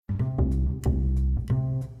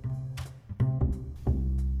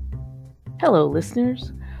Hello,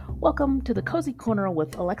 listeners. Welcome to the Cozy Corner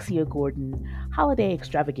with Alexia Gordon Holiday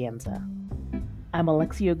Extravaganza. I'm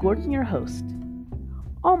Alexia Gordon, your host.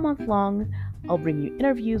 All month long, I'll bring you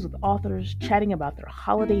interviews with authors chatting about their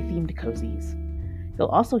holiday themed cozies. You'll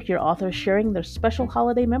also hear authors sharing their special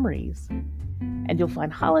holiday memories. And you'll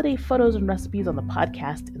find holiday photos and recipes on the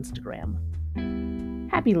podcast Instagram.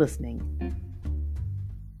 Happy listening.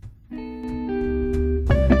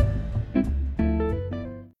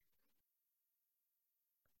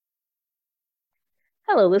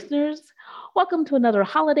 Hello, listeners. Welcome to another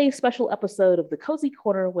holiday special episode of the Cozy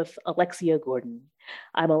Corner with Alexia Gordon.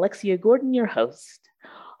 I'm Alexia Gordon, your host.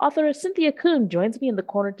 Author Cynthia Kuhn joins me in the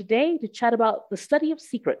corner today to chat about The Study of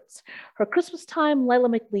Secrets, her Christmas time Lila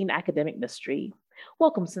McLean academic mystery.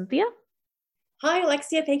 Welcome, Cynthia. Hi,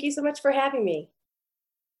 Alexia. Thank you so much for having me.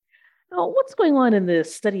 Now, what's going on in The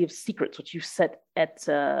Study of Secrets, which you set at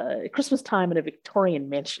Christmas time in a Victorian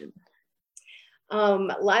mansion?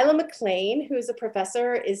 Lila McLean, who's a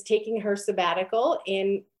professor, is taking her sabbatical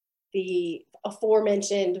in the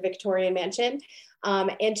aforementioned Victorian mansion.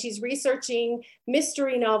 And she's researching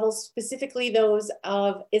mystery novels, specifically those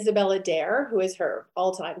of Isabella Dare, who is her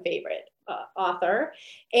all-time favorite author.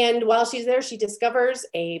 And while she's there, she discovers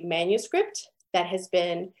a manuscript that has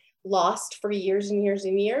been lost for years and years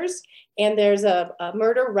and years. And there's a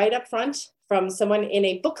murder right up front from someone in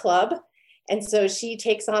a book club. And so she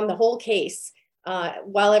takes on the whole case.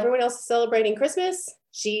 While everyone else is celebrating Christmas,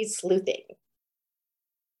 she's sleuthing.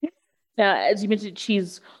 Now, as you mentioned,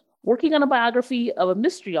 she's working on a biography of a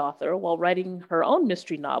mystery author while writing her own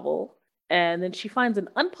mystery novel. And then she finds an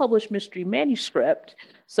unpublished mystery manuscript.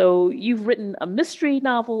 So you've written a mystery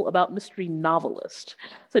novel about mystery novelist.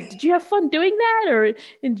 So did you have fun doing that? Or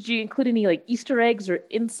did you include any like Easter eggs or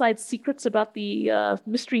inside secrets about the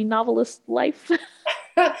mystery novelist life?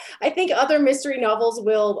 I think other mystery novels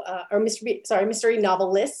will, mystery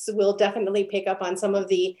novelists will definitely pick up on some of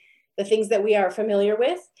the things that we are familiar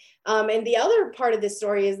with. And the other part of this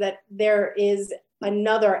story is that there is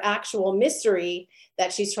another actual mystery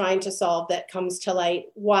that she's trying to solve that comes to light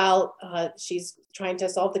while she's trying to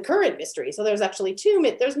solve the current mystery. So there's actually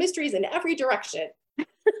there's mysteries in every direction.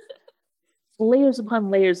 Layers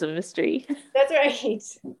upon layers of mystery. That's right.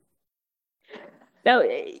 Now,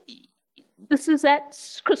 this is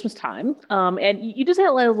at Christmas time, and you just had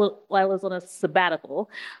Lila's on a sabbatical.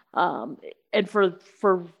 And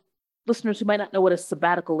for listeners who might not know what a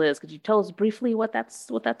sabbatical is, could you tell us briefly what that's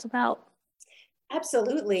about?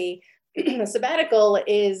 Absolutely. A sabbatical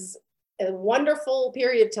is a wonderful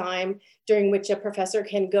period of time during which a professor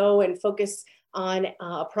can go and focus on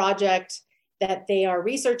a project that they are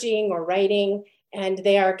researching or writing, and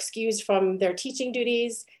they are excused from their teaching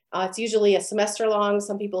duties. It's usually a semester long.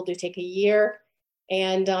 Some people do take a year,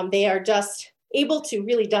 and they are just able to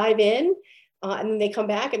really dive in. And then they come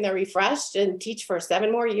back and they're refreshed and teach for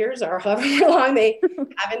 7 more years or however long they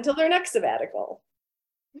have until their next sabbatical.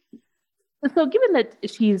 So, given that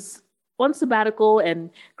she's on sabbatical and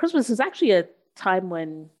Christmas is actually a time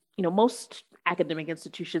when most academic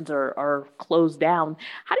institutions are closed down,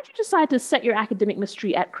 how did you decide to set your academic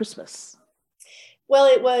mystery at Christmas? Well,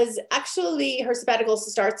 it was actually her sabbatical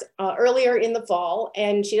starts earlier in the fall,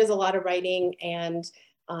 and she does a lot of writing and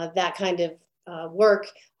that kind of work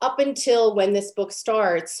up until when this book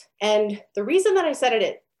starts. And the reason that I set it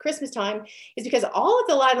at Christmas time is because all of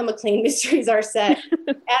the Lila McLean mysteries are set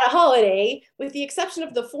at a holiday, with the exception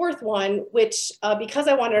of the fourth one, which because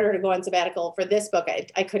I wanted her to go on sabbatical for this book,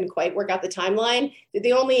 I couldn't quite work out the timeline.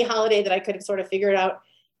 The only holiday that I could have sort of figured out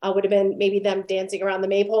would have been maybe them dancing around the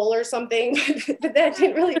maypole or something, but that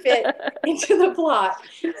didn't really fit into the plot.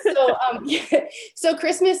 So, so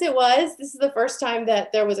Christmas it was. This is the first time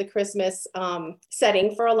that there was a Christmas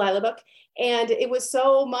setting for a Lila book, and it was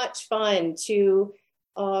so much fun to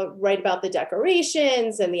write about the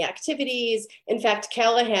decorations and the activities. In fact,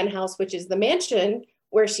 Callahan House, which is the mansion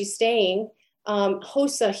where she's staying,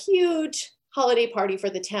 hosts a huge holiday party for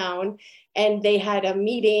the town. And they had a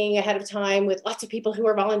meeting ahead of time with lots of people who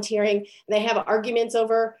are volunteering. And they have arguments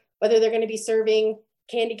over whether they're going to be serving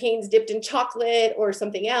candy canes dipped in chocolate or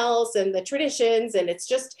something else, and the traditions. And it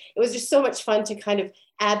was just so much fun to kind of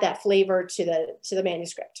add that flavor to the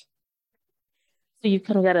manuscript. So you've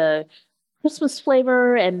kind of got a Christmas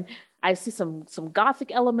flavor, and I see some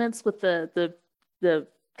Gothic elements with the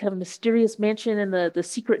kind of mysterious mansion and the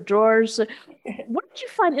secret drawers. Where did you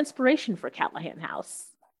find inspiration for Callahan House?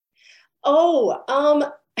 Oh,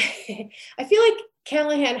 I feel like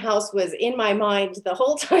Callahan House was in my mind the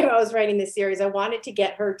whole time I was writing this series. I wanted to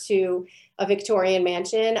get her to a Victorian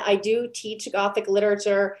mansion. I do teach Gothic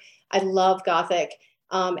literature. I love Gothic.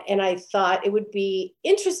 And I thought it would be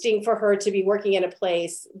interesting for her to be working in a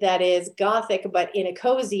place that is Gothic, but in a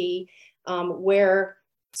cozy, where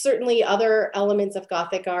certainly other elements of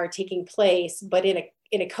Gothic are taking place, but in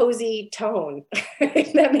a cozy tone,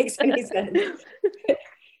 if that makes any sense.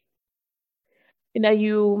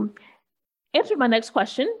 You answered my next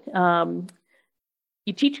question.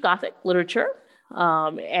 You teach Gothic literature,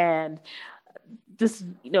 and this,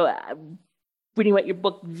 reading about your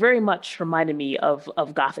book very much reminded me of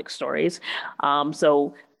Gothic stories.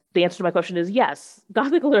 So the answer to my question is yes,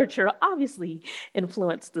 Gothic literature obviously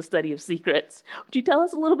influenced the study of secrets. Would you tell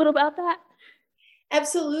us a little bit about that?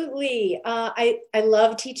 Absolutely. I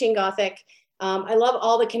love teaching Gothic. I love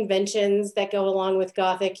all the conventions that go along with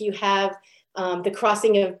Gothic. You have the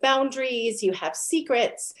crossing of boundaries, you have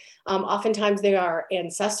secrets. Oftentimes there are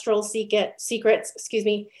ancestral secrets, excuse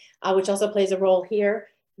me, which also plays a role here.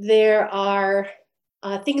 There are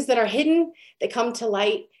things that are hidden that come to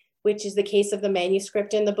light, which is the case of the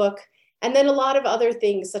manuscript in the book. And then a lot of other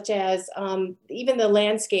things, such as even the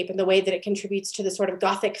landscape and the way that it contributes to the sort of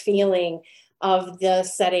Gothic feeling of the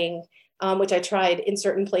setting, which I tried in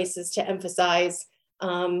certain places to emphasize.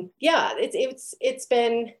 Yeah, it's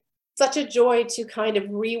been such a joy to kind of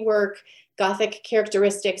rework Gothic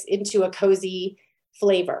characteristics into a cozy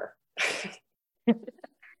flavor.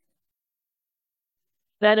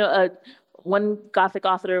 I know one Gothic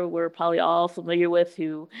author we're probably all familiar with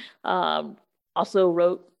who also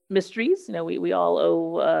wrote mysteries. We all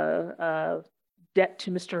owe debt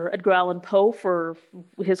to Mr. Edgar Allan Poe for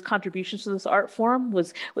his contributions to this art form.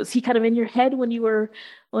 Was he kind of in your head when you were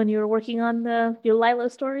working on your Lila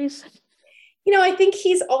stories? I think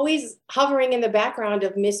he's always hovering in the background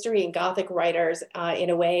of mystery and Gothic writers.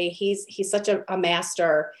 In a way, he's such a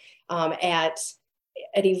master at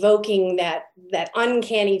evoking that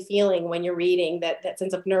uncanny feeling when you're reading, that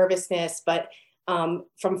sense of nervousness, but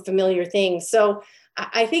from familiar things. So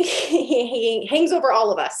I think he hangs over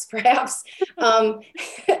all of us, perhaps.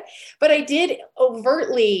 But I did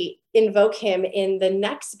overtly invoke him in the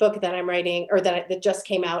next book that I'm writing, or that just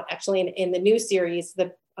came out actually in the new series,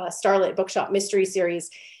 the Starlit Bookshop Mystery Series.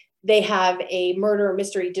 They have a murder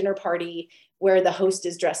mystery dinner party where the host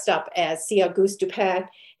is dressed up as C. Auguste Dupin,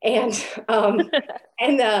 and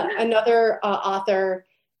another author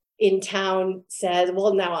in town says,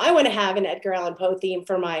 well, now I want to have an Edgar Allan Poe theme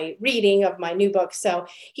for my reading of my new book. So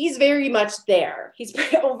he's very much there. He's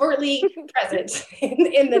overtly present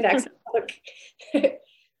in the next book.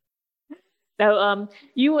 Now,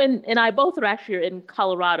 you and I both are actually in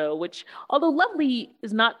Colorado, which, although lovely,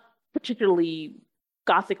 is not particularly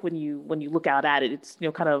Gothic when you look out at it. It's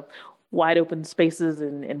kind of wide open spaces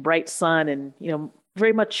and bright sun and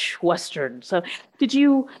very much Western. So,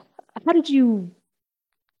 how did you,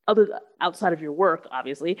 other outside of your work,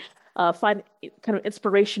 obviously, find kind of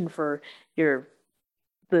inspiration for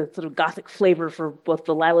the sort of Gothic flavor for both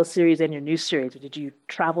the Lila series and your new series? Or did you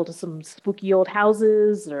travel to some spooky old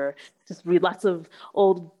houses, or just read lots of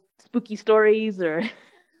old spooky stories, or?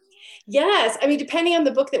 Yes, I mean, depending on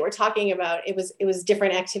the book that we're talking about, it was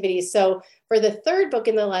different activities. So for the third book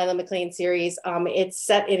in the Lila McLean series, it's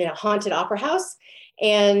set in a haunted opera house,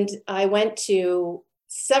 and I went to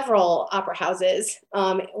several opera houses,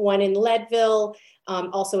 one in Leadville,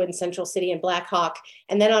 also in Central City and Black Hawk.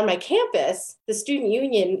 And then on my campus, the Student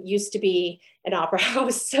Union used to be an opera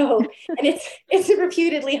house. So, and it's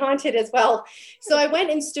reputedly haunted as well. So I went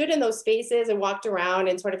and stood in those spaces and walked around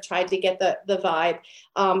and sort of tried to get the vibe.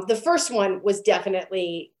 The first one was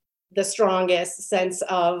definitely the strongest sense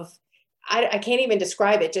of, I can't even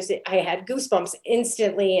describe it. Just, I had goosebumps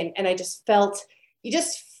instantly. And I just felt, you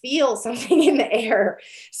just feel something in the air.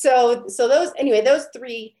 So those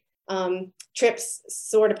three trips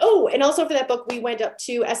sort of, oh, and also for that book, we went up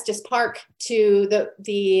to Estes Park to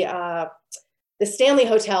the Stanley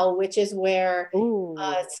Hotel, which is where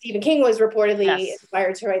Stephen King was reportedly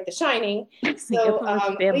inspired to write The Shining. So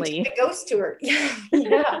we took the ghost tour.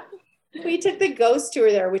 Yeah. We took the ghost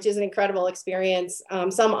tour there, which is an incredible experience.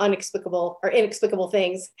 Some inexplicable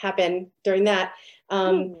things happen during that.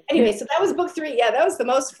 Anyway, so that was book 3. Yeah, that was the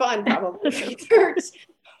most fun probably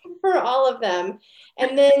for all of them.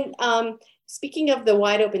 And then speaking of the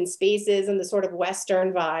wide open spaces and the sort of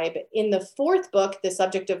Western vibe, in the 4th book, The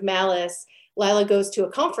Subject of Malice, Lila goes to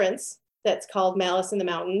a conference that's called Malice in the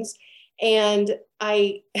Mountains. And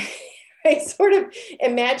I sort of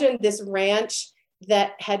imagined this ranch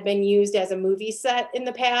that had been used as a movie set in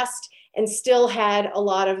the past and still had a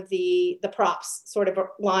lot of the props sort of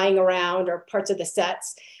lying around, or parts of the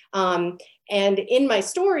sets. And in my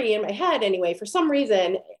story, in my head anyway, for some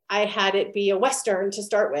reason, I had it be a Western to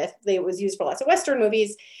start with. It was used for lots of Western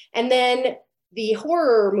movies. And then the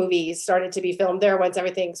horror movies started to be filmed there once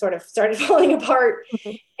everything sort of started falling apart.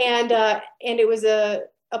 And it was a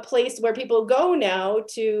place where people go now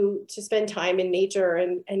to spend time in nature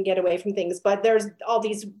and get away from things. But there's all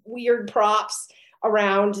these weird props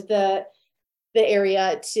around the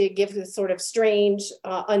area to give this sort of strange,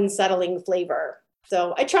 unsettling flavor.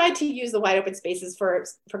 So I tried to use the wide open spaces for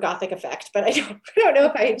Gothic effect, but I don't know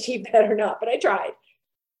if I achieved that or not, but I tried.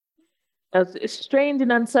 It's strange and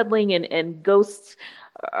unsettling, and ghosts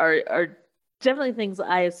are definitely things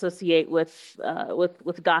I associate with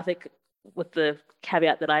Gothic, with the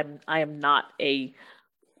caveat that I am not a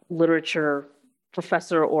literature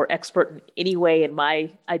professor or expert in any way, and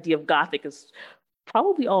my idea of Gothic is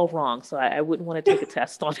probably all wrong, so I wouldn't want to take a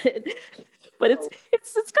test on it. But it's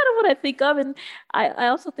kind of what I think of, and I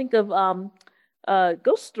also think of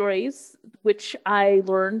ghost stories, which I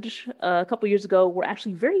learned a couple years ago were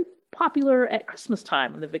actually very popular at Christmas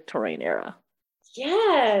time in the Victorian era.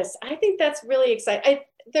 Yes, I think that's really exciting.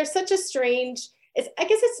 There's such a strange, I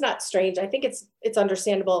guess it's not strange. I think it's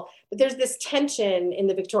understandable, but there's this tension in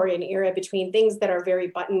the Victorian era between things that are very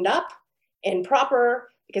buttoned up and proper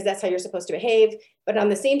because that's how you're supposed to behave, but on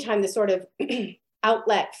the same time, the sort of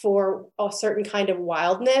outlet for a certain kind of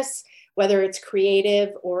wildness, whether it's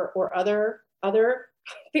creative or other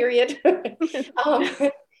period. um,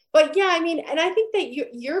 but yeah, I mean, and I think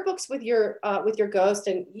that your books with your ghost,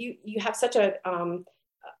 and you have such a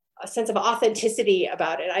sense of authenticity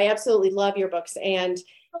about it. I absolutely love your books, and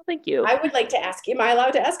Oh, thank you. I would like to ask you. Am I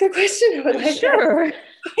allowed to ask a question? I would like to Sure.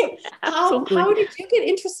 how Absolutely. did you get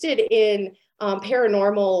interested in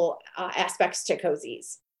paranormal aspects to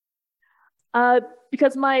cozies? Uh,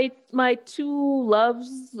 because my two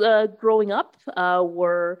loves growing up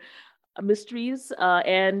were mysteries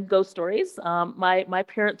and ghost stories. My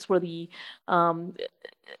parents were the um,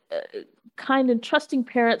 uh, kind and trusting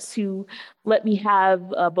parents who let me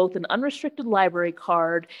have both an unrestricted library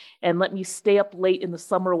card and let me stay up late in the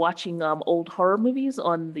summer watching old horror movies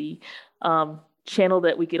on the channel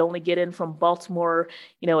that we could only get in from Baltimore,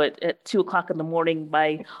 at 2 o'clock in the morning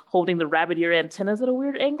by holding the rabbit ear antennas at a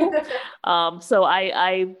weird angle. So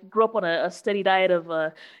I grew up on a steady diet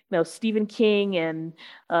of Stephen King and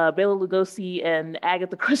Bela Lugosi and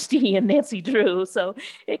Agatha Christie and Nancy Drew. So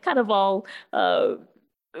it kind of all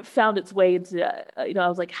found its way into, I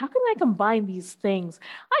was like, how can I combine these things?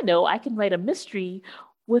 I know I can write a mystery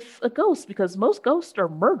with a ghost because most ghosts are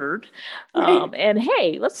murdered. Right. And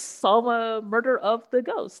hey, let's solve a murder of the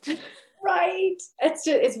ghost. Right.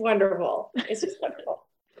 It's wonderful. It's just wonderful.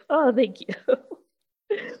 Oh, thank you.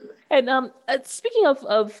 And speaking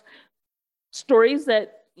of stories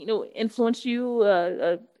that influenced you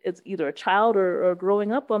as either a child or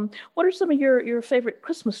growing up, what are some of your favorite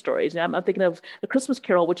Christmas stories? I'm thinking of The Christmas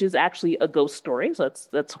Carol, which is actually a ghost story, so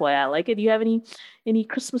that's why I like it. Do you have any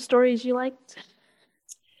Christmas stories you liked?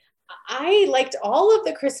 I liked all of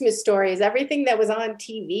the Christmas stories, everything that was on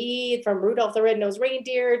TV, from Rudolph the Red-Nosed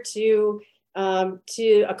Reindeer to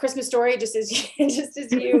A Christmas Story, just as just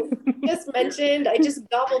as you just mentioned. I just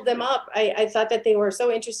gobbled them up. I thought that they were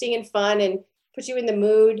so interesting and fun and put you in the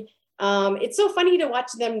mood. It's so funny to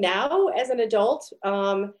watch them now as an adult.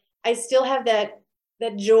 I still have that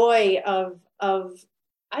joy of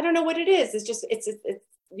I don't know what it is. It's just it's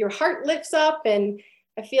your heart lifts up and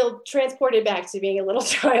I feel transported back to being a little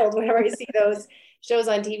child whenever I see those shows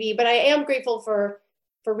on TV. But I am grateful for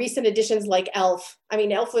recent additions like Elf. I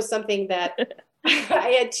mean, Elf was something that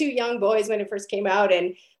I had two young boys when it first came out,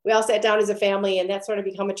 and we all sat down as a family, and that's sort of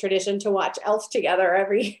become a tradition to watch Elf together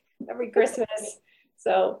every Christmas.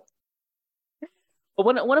 So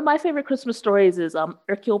One of my favorite Christmas stories is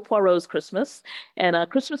Hercule Poirot's Christmas, and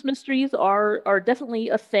Christmas mysteries are definitely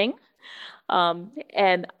a thing.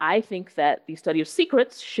 And I think that the study of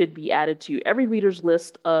secrets should be added to every reader's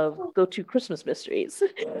list of go-to Christmas mysteries.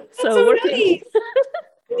 that's So so working, nice.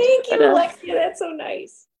 Thank but you, Alexia. That's so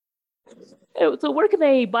nice. where can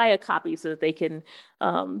they buy a copy so that they can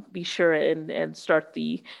be sure and start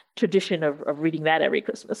the tradition of reading that every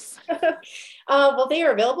Christmas? Well, they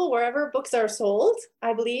are available wherever books are sold.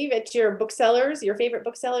 I believe at your booksellers, your favorite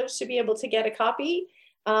booksellers should be able to get a copy.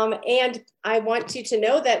 And I want you to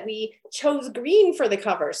know that we chose green for the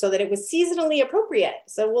cover so that it was seasonally appropriate.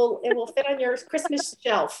 So it will fit on your Christmas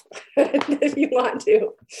shelf if you want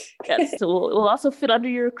to. Yes, so will also fit under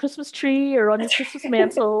your Christmas tree or on your Christmas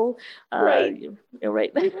mantle. Right.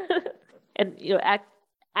 Right. And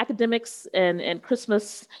academics and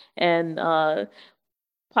Christmas and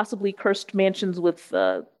possibly cursed mansions with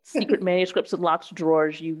secret manuscripts and locked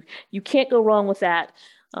drawers. You can't go wrong with that.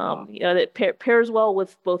 Oh, That pairs well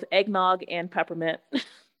with both eggnog and peppermint.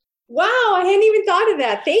 Wow, I hadn't even thought of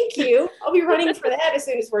that. Thank you. I'll be running for that as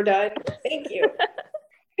soon as we're done. Thank you.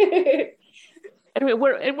 Anyway,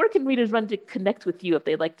 where can readers run to connect with you if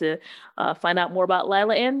they'd like to find out more about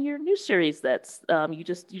Lila and your new series that's you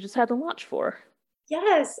just had the launch for?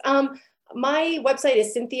 Yes. My website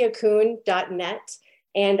is cynthiakuhn.net,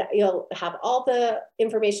 and you'll have all the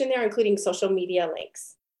information there, including social media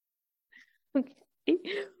links. Okay.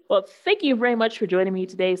 Well, thank you very much for joining me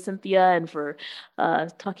today, Cynthia, and for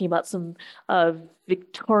talking about some uh,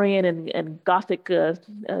 Victorian and Gothic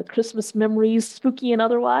Christmas memories, spooky and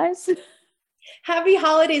otherwise. Happy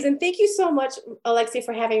holidays, and thank you so much, Alexia,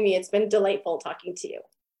 for having me. It's been delightful talking to you.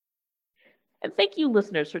 And thank you,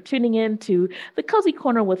 listeners, for tuning in to the Cozy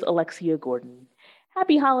Corner with Alexia Gordon.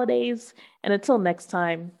 Happy holidays, and until next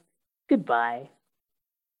time, goodbye.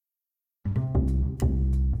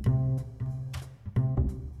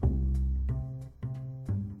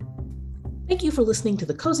 Thank you for listening to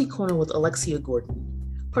the Cozy Corner with Alexia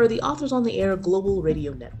Gordon, part of the Authors on the Air Global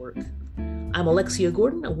Radio Network. I'm Alexia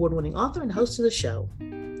Gordon, award-winning author and host of the show.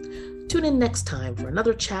 Tune in next time for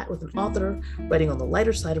another chat with an author writing on the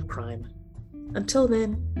lighter side of crime. Until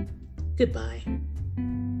then, goodbye.